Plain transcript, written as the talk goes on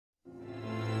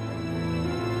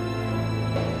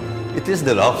It is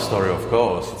the love story, of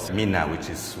course. It's Mina, which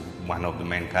is one of the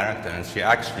main characters,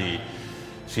 and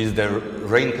she's the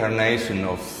reincarnation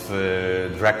of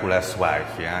Dracula's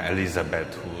wife, yeah,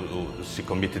 Elizabeth, who she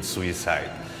committed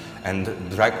suicide. And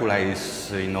Dracula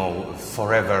is, you know,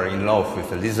 forever in love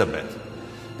with Elizabeth.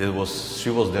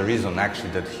 She was the reason actually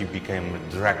that he became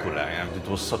Dracula. And it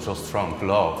was such a strong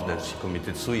love that she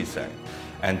committed suicide.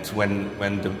 And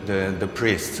when the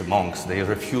priests, monks, they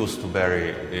refused to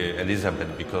bury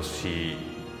Elizabeth because she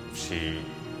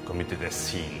committed a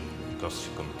sin, because she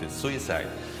committed suicide,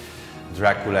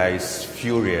 Dracula is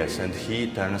furious and he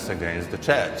turns against the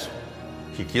church.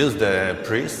 He kills the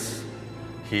priests.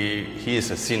 He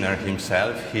is a sinner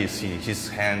himself. His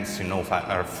hands, you know,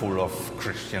 are full of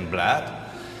Christian blood,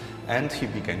 and he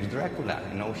becomes Dracula.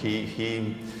 You know,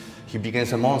 he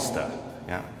becomes a monster.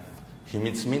 Yeah. He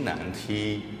meets Mina and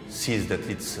he sees that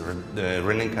it's the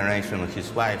reincarnation of his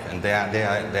wife, and they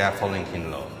are falling in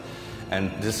love.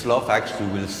 And this love actually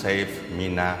will save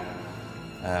Mina.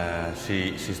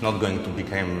 She's not going to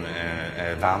become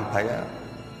a vampire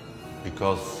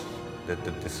because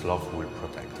this love will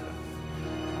protect her.